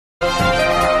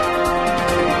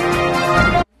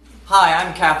Hi,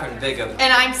 I'm Catherine Bigham.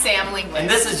 And I'm Sam Linguist. And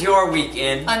this is your week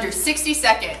in Under 60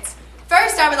 Seconds.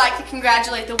 First, I would like to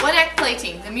congratulate the One Act Play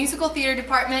Team, the Musical Theater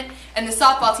Department, and the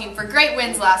softball team for great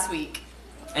wins last week.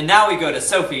 And now we go to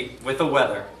Sophie with the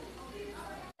weather.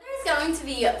 It's going to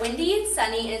be windy,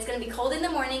 sunny, and it's going to be cold in the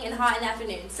morning and hot in the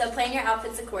afternoon, so plan your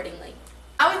outfits accordingly.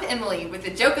 Now with Emily with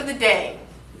the joke of the day.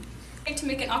 To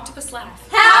make an octopus laugh.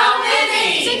 How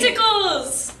many?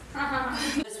 Tentacles!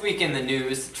 This week in the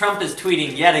news, Trump is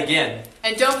tweeting yet again.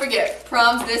 And don't forget,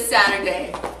 prom's this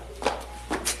Saturday.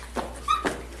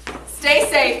 Stay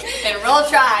safe and roll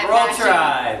Tribe. Roll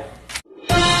Tribe!